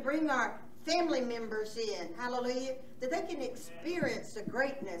striving to bring our family members in, hallelujah, that they can experience the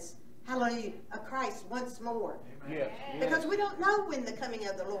greatness, hallelujah, of Christ once more? Yes. Because we don't know when the coming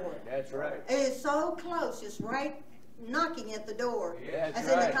of the Lord. That's right. It is so close, it's right knocking at the door, That's as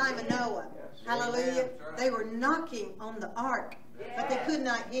in right. the time of Noah. Yes. Hallelujah. That's right. They were knocking on the ark, but they could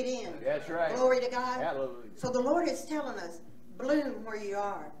not get in. That's right. Glory to God. Hallelujah. So the Lord is telling us, bloom where you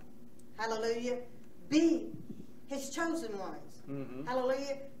are. Hallelujah. Be His chosen ones.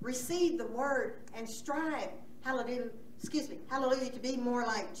 Hallelujah. Receive the word and strive, hallelujah, hallelujah, to be more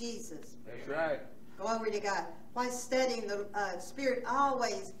like Jesus. That's right. Glory to God. While studying, the Spirit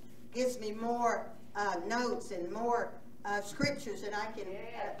always gives me more notes and more scriptures than I can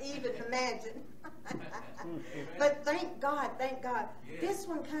even imagine. But thank God, thank God. This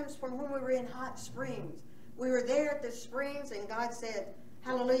one comes from when we were in Hot Springs. We were there at the springs, and God said,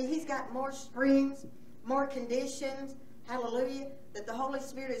 hallelujah, He's got more springs, more conditions, hallelujah, that the Holy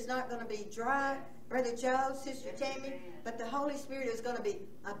Spirit is not going to be dry, Brother Joe, Sister Tammy, but the Holy Spirit is going to be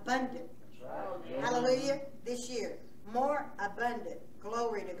abundant. Hallelujah, this year. More abundant.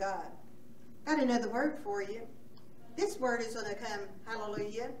 Glory to God. Got another word for you. This word is going to come,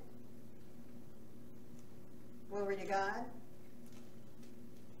 hallelujah. Glory to God.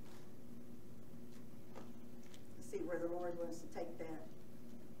 Let's see where the Lord wants to take that.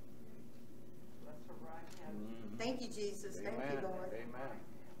 Bless her right hand. Thank you, Jesus. Thank you, Lord. Amen.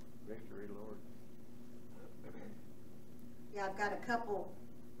 Victory, Lord. Yeah, I've got a couple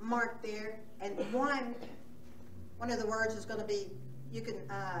marked there, and one of the words is going to be, you can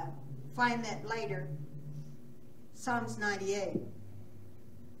find that later, Psalms 98.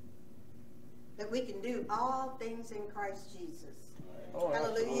 That we can do all things in Christ Jesus. Oh,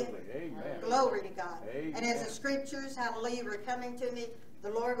 Hallelujah. absolutely. Amen. Glory to God. Amen. And as the scriptures, hallelujah, were coming to me, the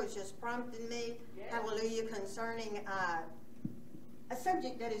Lord was just prompting me, hallelujah, concerning a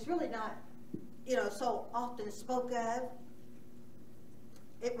subject that is really not, so often spoke of.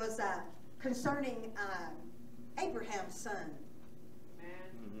 It was concerning Abraham's son.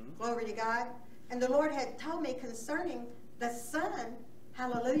 Glory to God. And the Lord had told me concerning the son,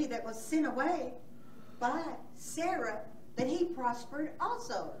 hallelujah, that was sent away by Sarah, that he prospered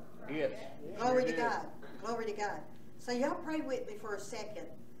also. Yes. Glory to God. Glory to God. So y'all pray with me for a second.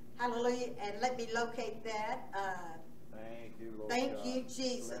 Hallelujah. And let me locate that. Thank you, Lord. Thank God. you, Bless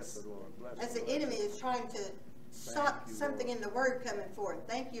Jesus. the Lord. Bless As the the Lord. enemy is trying to stop you, something Lord. in the word coming forth.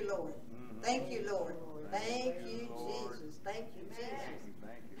 Thank you, Lord. Thank you, Lord. Thank you, Lord. Jesus. Thank you, Jesus.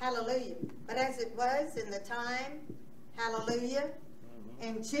 Thank you. Hallelujah. But as it was in the time, hallelujah,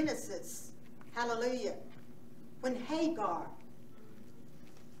 in Genesis, hallelujah, when Hagar,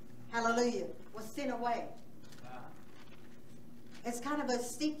 hallelujah, was sent away. It's kind of a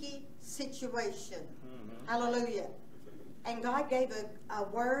sticky situation. Hallelujah. And God gave a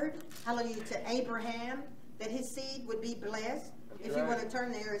word, hallelujah, to Abraham that his seed would be blessed. If you want to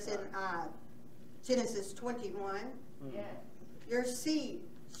turn there, it's in Genesis 21. Your seed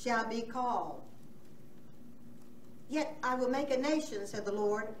shall be called. Yet I will make a nation, said the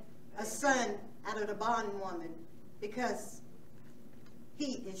Lord, a son out of the bondwoman, because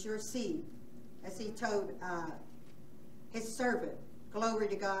he is your seed, as he told his servant. Glory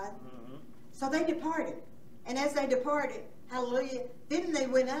to God. So they departed. And as they departed, hallelujah, then they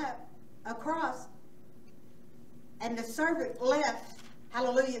went up across, and the servant left,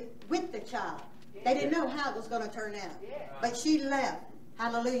 hallelujah, with the child. They didn't know how it was going to turn out. But she left,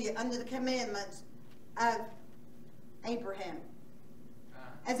 hallelujah, under the commandments of Abraham.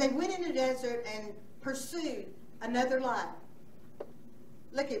 As they went in the desert and pursued another life.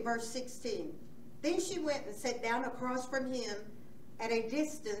 Look at verse 16. Then she went and sat down across from him at a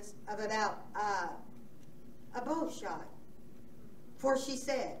distance of about a bow shot. For she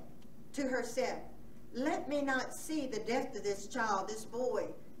said to herself, let me not see the death of this child, this boy.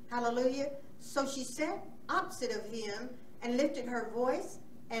 Hallelujah. So she sat opposite of him and lifted her voice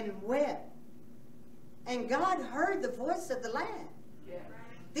and wept. And God heard the voice of the lad.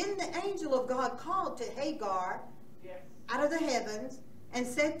 Then the angel of God called to Hagar out of the heavens and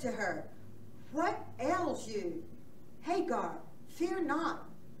said to her, what ails you, Hagar? fear not,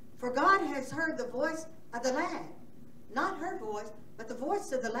 for God has heard the voice of the lad. Not her voice, but the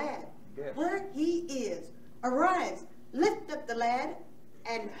voice of the lad. Yes. Where he is. Arise, lift up the lad,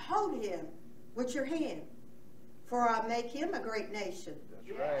 and hold him with your hand. For I'll make him a great nation.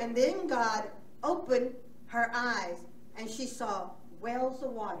 That's right. And then God opened her eyes, and she saw wells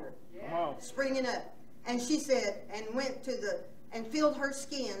of water Come on. springing up. And she said, and went to and filled her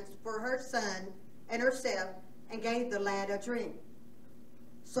skins for her son and herself, and gave the lad a drink.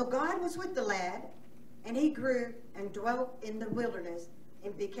 So God was with the lad, and he grew and dwelt in the wilderness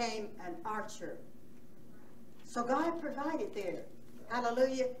and became an archer. So God provided there.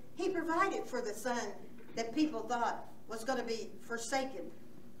 Hallelujah. He provided for the son that people thought was going to be forsaken.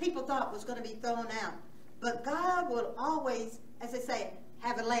 People thought was going to be thrown out. But God will always, as they say,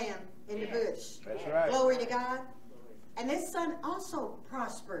 have a lamb in the bush. That's right. Glory to God. And this son also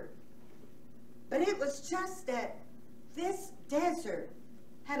prospered. But it was just that this desert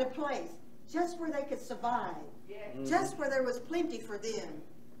had a place just where they could survive. Just where there was plenty for them.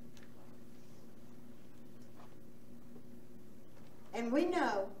 And we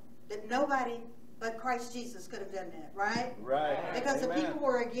know that nobody but Christ Jesus could have done that, right? Right. Because Amen. the people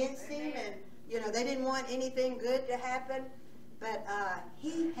were against him, and they didn't want anything good to happen. But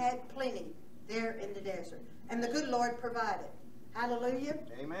he had plenty there in the desert, and the good Lord provided. Hallelujah.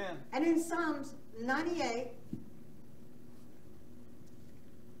 Amen. And in Psalms 98,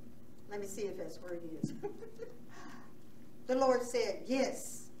 let me see if that's where it is. The Lord said,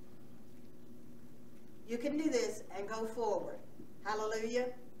 yes, you can do this and go forward. Hallelujah.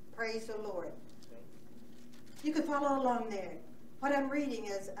 Praise the Lord. You can follow along there. What I'm reading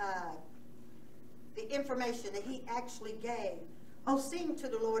is the information that he actually gave. Oh, sing to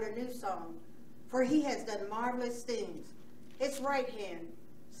the Lord a new song, for he has done marvelous things. His right hand,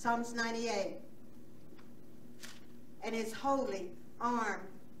 Psalms 98, and his holy arm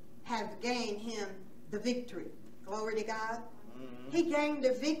have gained him the victory. Glory to God. Mm-hmm. He gained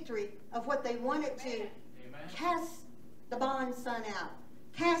the victory of what they wanted to cast the bond son out,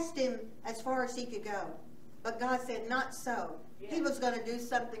 cast him as far as he could go. But God said, not so. He was going to do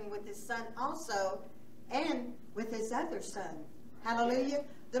something with his son also, and with his other son. Hallelujah.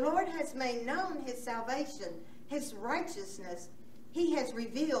 The Lord has made known his salvation, his righteousness. He has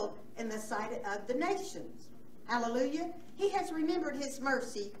revealed in the sight of the nations. Hallelujah. He has remembered his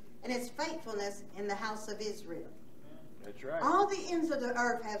mercy and his faithfulness in the house of Israel. That's right. All the ends of the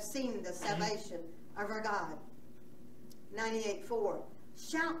earth have seen the salvation of our God. 98:4.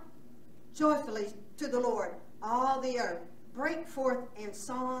 Shout joyfully to the Lord, all the earth. Break forth in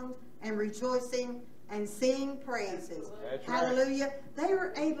song and rejoicing and sing praises. That's right. Hallelujah. They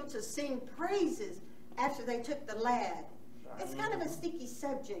were able to sing praises after they took the lad. It's kind of a sticky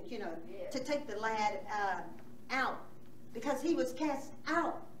subject, to take the lad out, because he was cast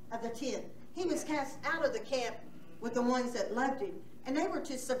out of the tent. He was cast out of the camp with the ones that loved him, and they were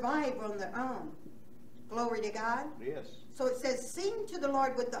to survive on their own. Glory to God. Yes. So it says, sing to the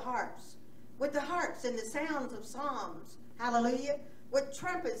Lord with the harps and the sounds of psalms. Hallelujah. With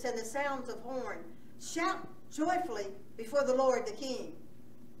trumpets and the sounds of horn. Shout joyfully before the Lord the King.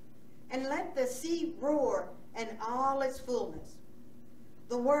 And let the sea roar and all its fullness,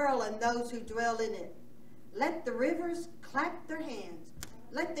 the world and those who dwell in it. Let the rivers clap their hands.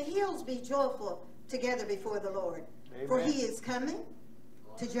 Let the hills be joyful together before the Lord. Amen. For he is coming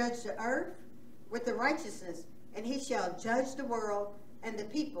to judge the earth with the righteousness, and he shall judge the world and the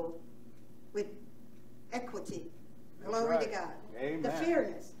people with equity. Glory to God. Amen. The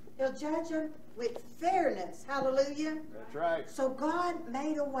fairness. He'll judge them with fairness. Hallelujah. That's right. So God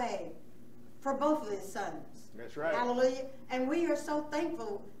made a way for both of his sons. That's right. Hallelujah. And we are so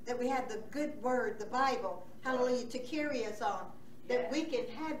thankful that we have the good word, the Bible, hallelujah, to carry us on. That we can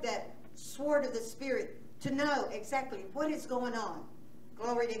have that sword of the Spirit to know exactly what is going on.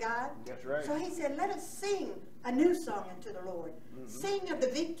 Glory to God. That's right. So he said, let us sing a new song unto the Lord. Mm-hmm. Sing of the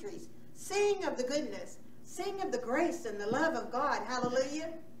victories. Sing of the goodness. Sing of the grace and the love of God. Hallelujah.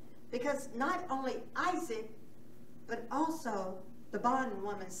 Because not only Isaac, but also the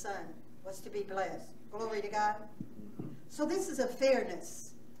bondwoman's son was to be blessed. Glory to God. So this is a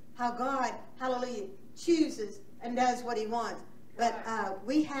fairness. How God, hallelujah, chooses and does what he wants. But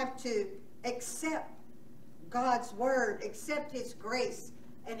we have to accept God's word, accept his grace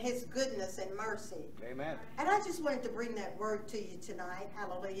and his goodness and mercy. Amen. And I just wanted to bring that word to you tonight,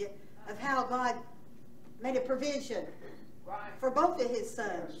 hallelujah, of how God made a provision for both of his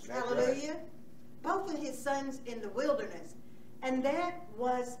sons. That's Hallelujah. Both of his sons in the wilderness. And that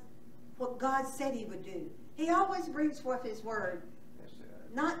was what God said he would do. He always brings forth his word,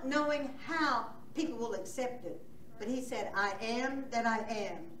 not knowing how people will accept it. but he said, I am that I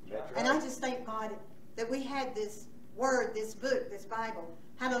am. That's And I right. just thank God that we had this word, this book, this Bible.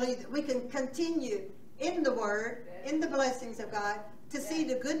 Hallelujah. That we can continue in the word, in the blessings of God, to see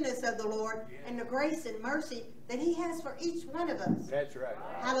the goodness of the Lord and the grace and mercy that he has for each one of us. That's right.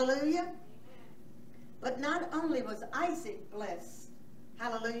 Hallelujah. But not only was Isaac blessed,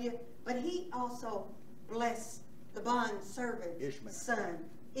 hallelujah, but he also blessed the bond servant's Ishmael. son,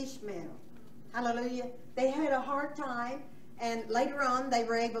 Ishmael. Hallelujah. They had a hard time, and later on they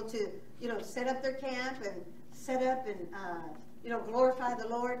were able to, set up their camp and set up and, glorify the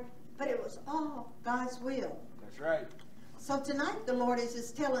Lord. But it was all God's will. That's right. So tonight the Lord is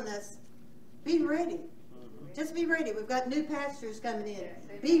just telling us, be ready. Just be ready. We've got new pastors coming in.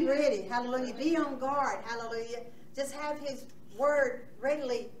 Be ready. Hallelujah. Be on guard. Hallelujah. Just have his word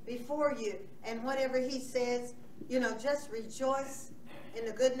readily before you. And whatever he says, just rejoice in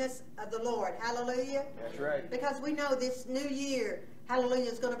the goodness of the Lord. Hallelujah. That's right. Because we know this new year,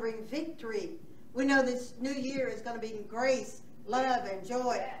 hallelujah, is going to bring victory. We know this new year is going to bring grace, love, and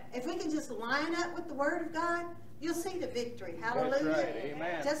joy. If we can just line up with the word of God, you'll see the victory. Hallelujah. That's right.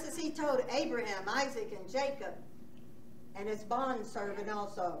 Amen. Just as he told Abraham, Isaac, and Jacob, and his bondservant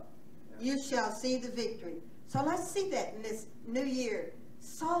also, you shall see the victory. So let's see that in this new year.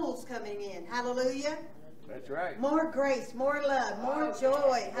 Souls coming in. Hallelujah. That's right. More grace, more love, more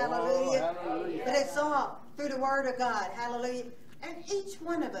joy. Hallelujah. Oh, hallelujah. But it's all through the word of God. Hallelujah. And each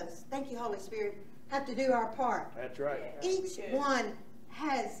one of us, thank you, Holy Spirit, have to do our part. That's right. Each one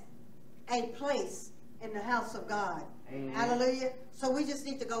has a place in the house of God. Hallelujah. So we just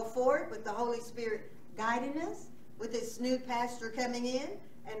need to go forward with the Holy Spirit guiding us, with this new pastor coming in,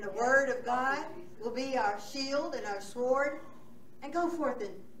 and the word of God will be our shield and our sword, and go forth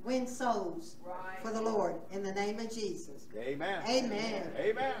and win souls for the Lord in the name of Jesus. Amen. Amen.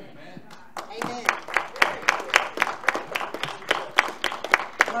 Amen. Amen.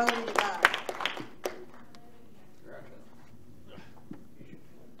 Glory to God.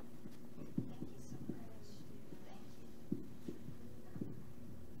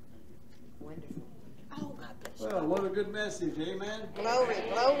 Wonderful. Oh, God bless you. Well, what a good message. Amen. Glory,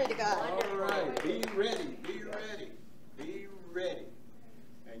 glory to God. All right. Be ready. Be ready. Be ready.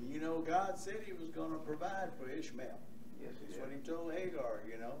 And God said he was going to provide for Ishmael. Yes, That's what he told Hagar,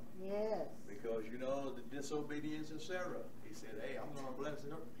 Yes. because, the disobedience of Sarah. He said, hey, I'm going to bless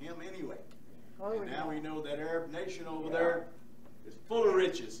him anyway. Glory And to now God. we know that Arab nation over there is full of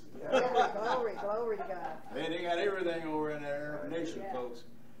riches. Yeah, glory, glory to God. They got everything over in that Arab nation, folks.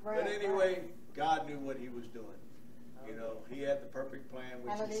 Right, But anyway, God knew what he was doing. He had the perfect plan,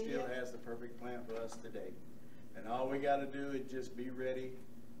 which he still Hallelujah. has the perfect plan for us today. And all we got to do is just be ready,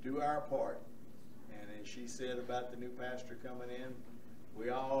 do our part. And as she said about the new pastor coming in, we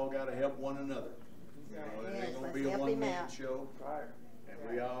all got to help one another. It Yes, ain't going to let's be a help him one-man out. show. And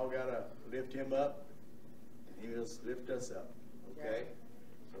we all got to lift him up, and he will lift us up. Okay?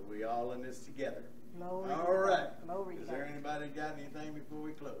 So we all in this together. Glory to All God. right. Glory to Is God. there anybody got anything before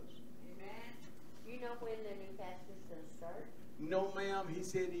we close? You know when the new pastor's going to start? No, ma'am. He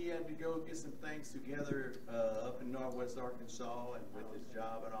said he had to go get some things together up in Northwest Arkansas and with his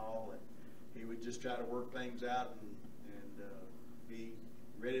job and all. And he would just try to work things out and be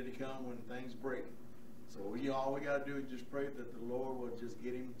ready to come when things break. So all we got to do is just pray that the Lord will just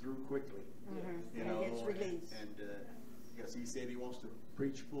get him through quickly. Mhm. And it's released. And because he said he wants to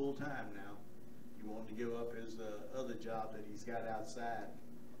preach full time now. He wanted to give up his other job that he's got outside,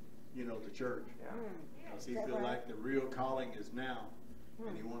 the church. Because he Is that feels right? like the real calling is now,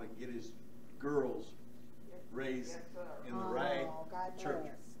 and he want to get his girls raised in the right Oh, God church.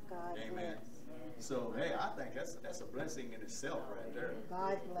 bless. God Amen. bless. So hey, I think that's a blessing in itself right there.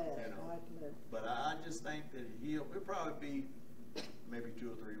 God bless. You know. God bless. But I just think that it'll probably be maybe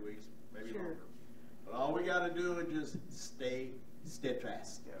 2 or 3 weeks, maybe Sure. longer. But all we got to do is just stay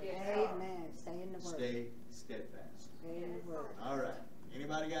steadfast. Amen. Stay in the word. Stay steadfast. Stay in the word. All right.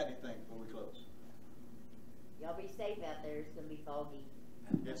 Anybody got anything before we close? Y'all be safe out there. It's going to be foggy.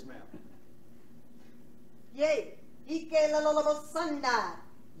 Yes, ma'am. Yay. Ike la la la ba sanda.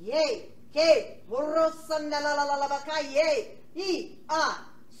 Yay. Ke. Burro sanda la la la la ba ka. Yay.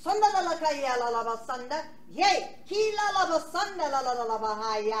 Sanda la la ka ya la la ba sanda. Yay. Ki la la ba sanda la la la la ba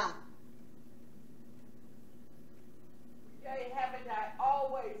ha ya. Yea, haven't I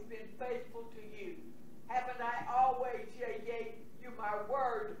always been faithful to you? Haven't I always, yea, you my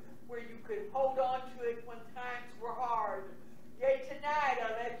word, where you could hold on to it when times were hard? Yea, tonight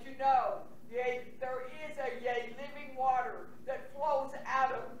I let you know, yea, there is a living water that flows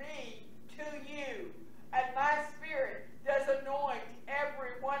out of me to you. And my spirit does anoint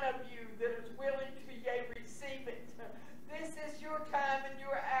every one of you that is willing to, receive it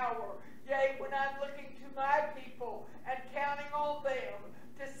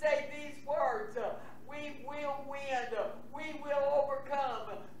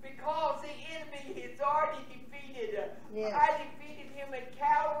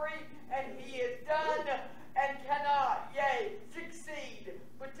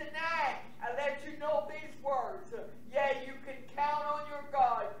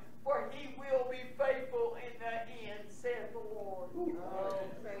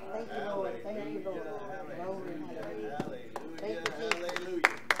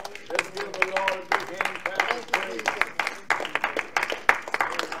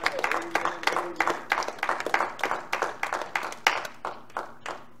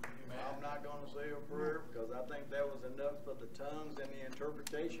of the tongues and the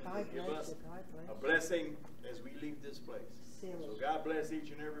interpretation. God Give bless us you, God a bless blessing as we leave this place. Seal So it. God bless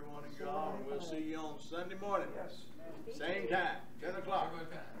each and every one of you all, and we'll see you on Sunday morning. Same time, 10 o'clock,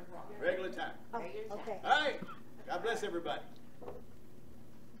 regular time. Oh, okay. All right. God bless everybody.